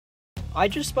I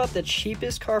just bought the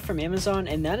cheapest car from Amazon,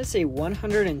 and that is a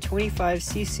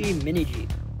 125cc mini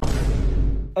Jeep.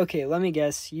 Okay, let me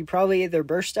guess, you probably either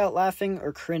burst out laughing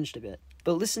or cringed a bit.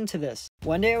 But listen to this.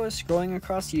 One day I was scrolling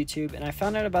across YouTube and I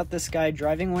found out about this guy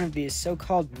driving one of these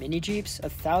so-called mini Jeeps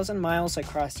 1,000 miles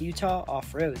across Utah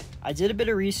off-road. I did a bit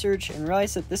of research and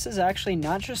realized that this is actually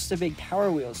not just a big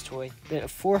Power Wheels toy, but a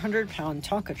 400-pound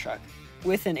Tonka truck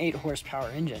with an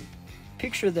 8-horsepower engine.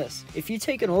 Picture this, if you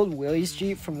take an old Willys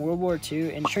Jeep from World War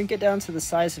II and shrink it down to the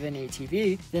size of an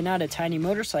ATV, then add a tiny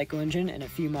motorcycle engine and a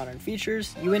few modern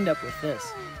features, you end up with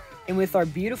this. And with our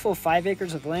beautiful 5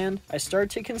 acres of land, I started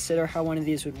to consider how one of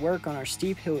these would work on our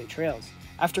steep hilly trails.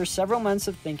 After several months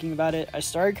of thinking about it, I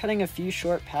started cutting a few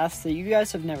short paths that you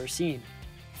guys have never seen.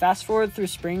 Fast forward through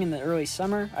spring and the early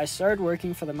summer, I started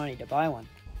working for the money to buy one.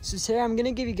 So today I'm going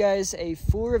to give you guys a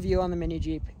full review on the mini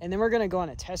Jeep, and then we're going to go on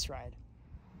a test ride.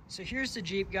 So here's the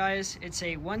Jeep, guys. It's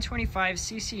a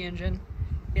 125cc engine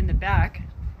in the back,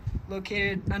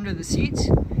 located under the seats.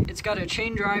 It's got a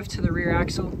chain drive to the rear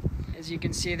axle. As you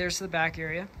can see, there's the back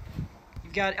area.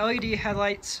 You've got LED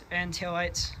headlights and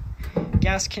taillights,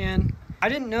 gas can. I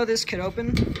didn't know this could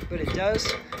open, but it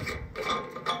does.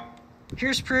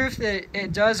 Here's proof that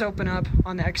it does open up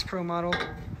on the X Pro model.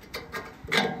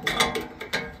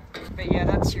 But yeah,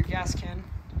 that's your gas can.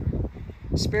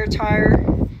 Spare tire.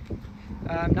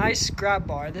 Nice grab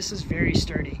bar. This is very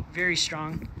sturdy, very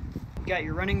strong. You got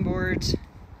your running boards,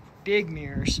 big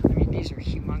mirrors. I mean, these are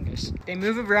humongous. They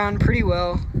move around pretty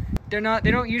well. They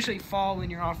don't usually fall when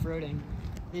you're off-roading.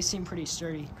 They seem pretty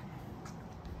sturdy.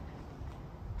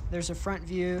 There's a front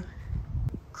view,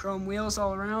 chrome wheels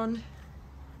all around.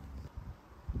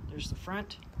 There's the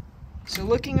front. So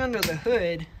looking under the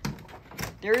hood,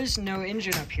 there is no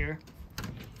engine up here,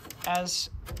 as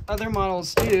other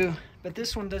models do, but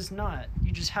this one does not.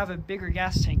 You just have a bigger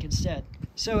gas tank instead.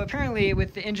 So apparently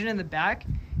with the engine in the back,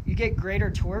 you get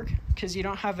greater torque because you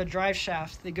don't have a drive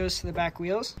shaft that goes to the back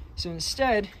wheels. So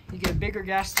instead, you get a bigger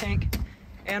gas tank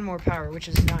and more power, which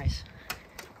is nice.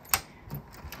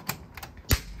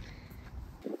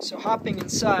 So hopping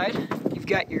inside, you've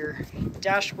got your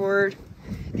dashboard.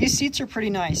 These seats are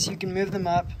pretty nice. You can move them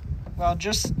up. Well,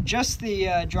 just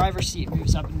the driver's seat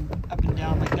moves up and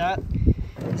down like that.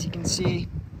 As you can see,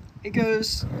 it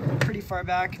goes pretty far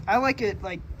back. I like it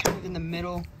like kind of in the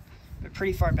middle, but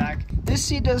pretty far back. This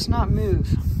seat does not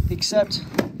move, except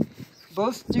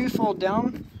both do fold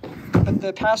down, but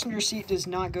the passenger seat does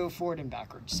not go forward and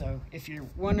backwards. So if you're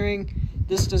wondering,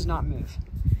 this does not move.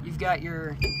 You've got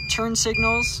your turn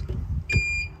signals,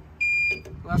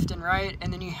 left and right,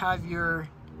 and then you have your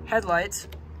headlights.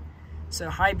 So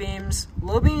high beams,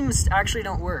 low beams actually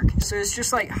don't work. So it's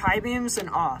just like high beams and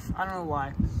off. I don't know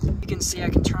why. You can see I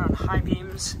can turn on high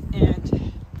beams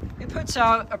and it puts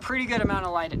out a pretty good amount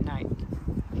of light at night.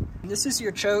 And this is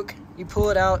your choke. You pull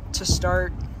it out to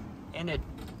start and it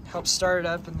helps start it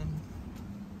up, and then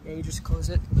yeah, you just close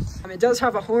it. It does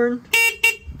have a horn.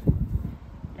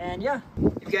 And yeah,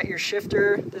 you've got your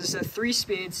shifter. This is a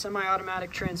 3-speed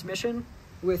semi-automatic transmission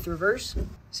with reverse.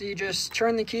 So you just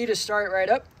turn the key to start right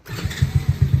up.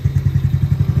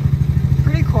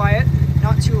 Pretty quiet,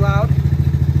 not too loud.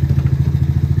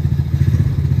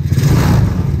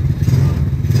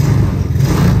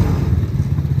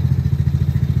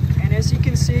 And as you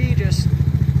can see, you just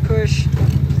push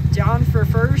down for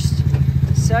first,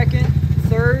 second,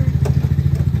 third,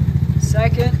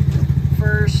 second,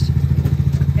 first,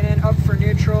 and then up for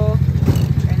neutral,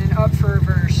 and then up for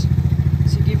reverse.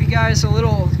 So give you guys a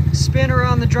little spin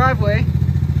around the driveway.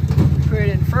 Put it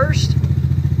in first.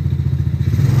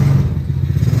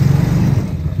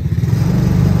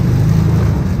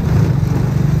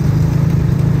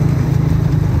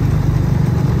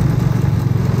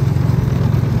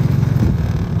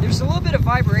 There's a little bit of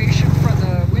vibration from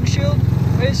the windshield,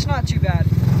 but it's not too bad.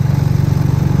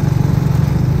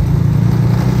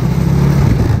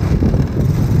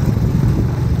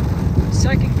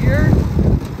 Second gear.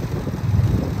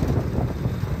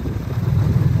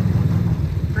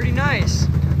 Pretty nice.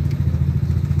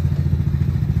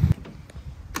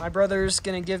 My brother's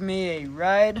gonna give me a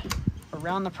ride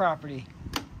around the property.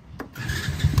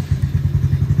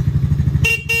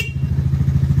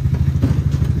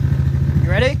 You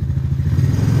ready?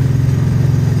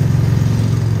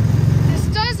 This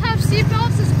does have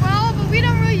seatbelts as well, but we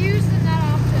don't really use them that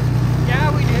often.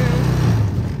 Yeah, we do.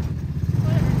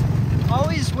 Whatever.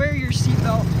 Always wear your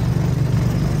seatbelt.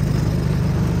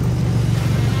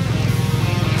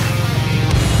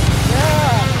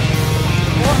 Yeah.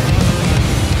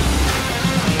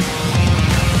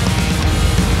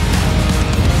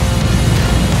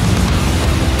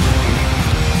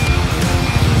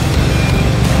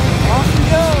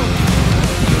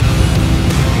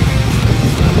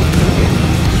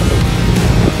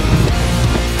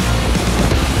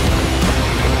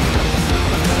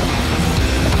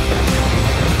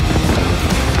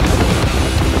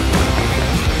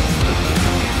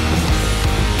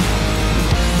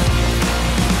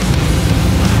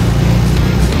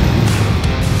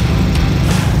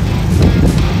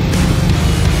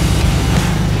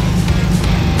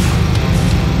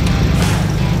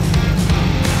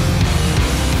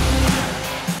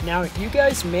 Now, you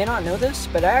guys may not know this,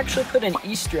 but I actually put an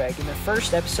Easter egg in the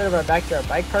first episode of our Backyard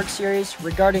Bike Park series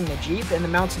regarding the Jeep and the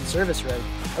mountain service road.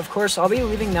 Of course, I'll be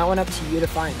leaving that one up to you to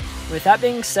find. With that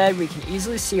being said, we can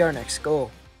easily see our next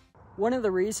goal. One of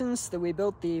the reasons that we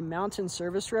built the mountain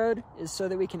service road is so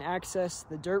that we can access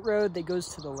the dirt road that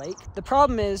goes to the lake. The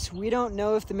problem is we don't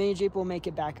know if the mini Jeep will make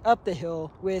it back up the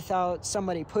hill without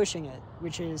somebody pushing it,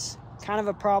 which is kind of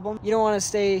a problem. You don't want to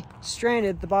stay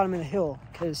stranded at the bottom of the hill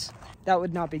because that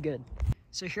would not be good.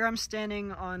 So here I'm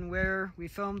standing on where we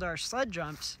filmed our sled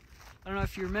jumps. I don't know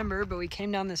if you remember, but we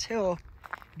came down this hill,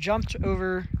 jumped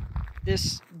over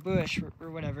this bush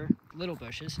or whatever, little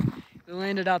bushes. We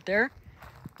landed out there.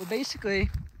 Well,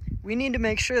 basically, we need to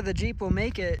make sure the Jeep will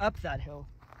make it up that hill.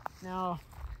 Now,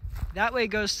 that way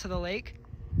goes to the lake.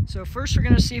 So first we're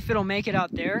gonna see if it'll make it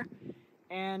out there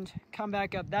and come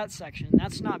back up that section.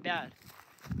 That's not bad,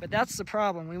 but that's the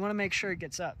problem. We wanna make sure it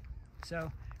gets up.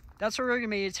 So that's what we're gonna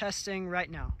be testing right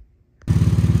now.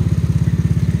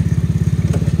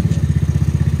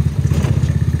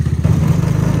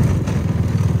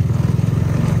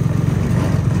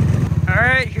 All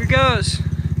right, here goes.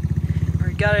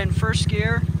 Got it in first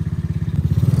gear.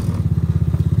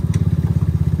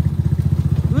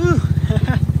 Woo!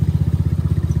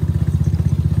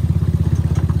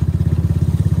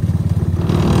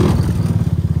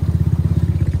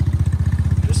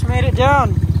 Just made it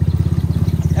down.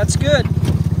 That's good.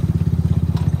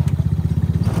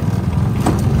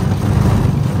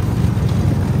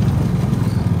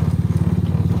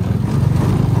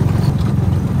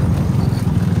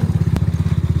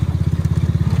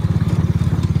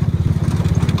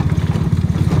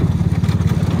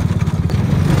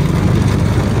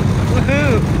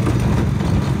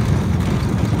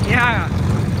 Yeah.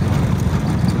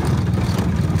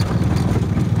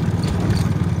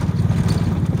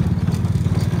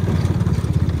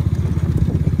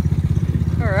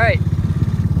 All right.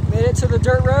 Made it to the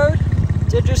dirt road.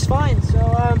 Did just fine. So,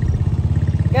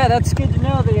 yeah, that's good to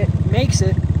know that it makes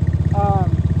it.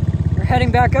 We're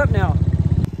heading back up now.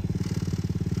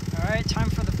 All right, time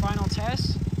for the final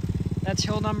test. That's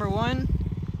hill number 1.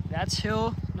 That's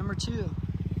hill number 2.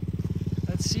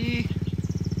 Let's see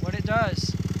what it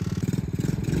does.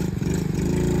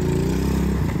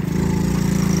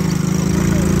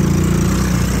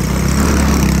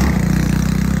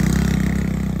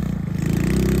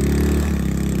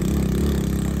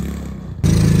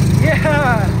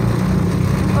 Yeah!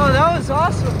 Oh, that was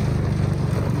awesome!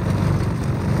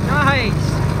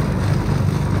 Nice!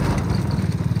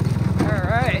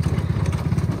 Alright.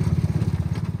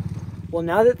 Well,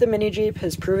 now that the mini Jeep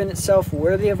has proven itself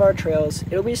worthy of our trails,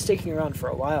 it'll be sticking around for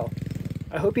a while.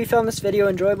 I hope you found this video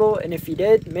enjoyable, and if you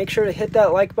did, make sure to hit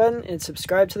that like button and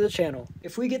subscribe to the channel.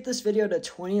 If we get this video to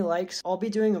 20 likes, I'll be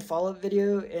doing a follow-up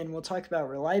video, and we'll talk about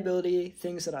reliability,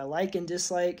 things that I like and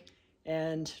dislike,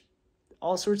 and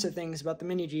all sorts of things about the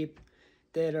mini Jeep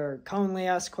that are commonly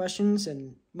asked questions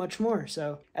and much more.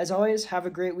 So, as always, have a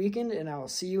great weekend, and I will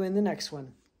see you in the next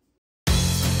one.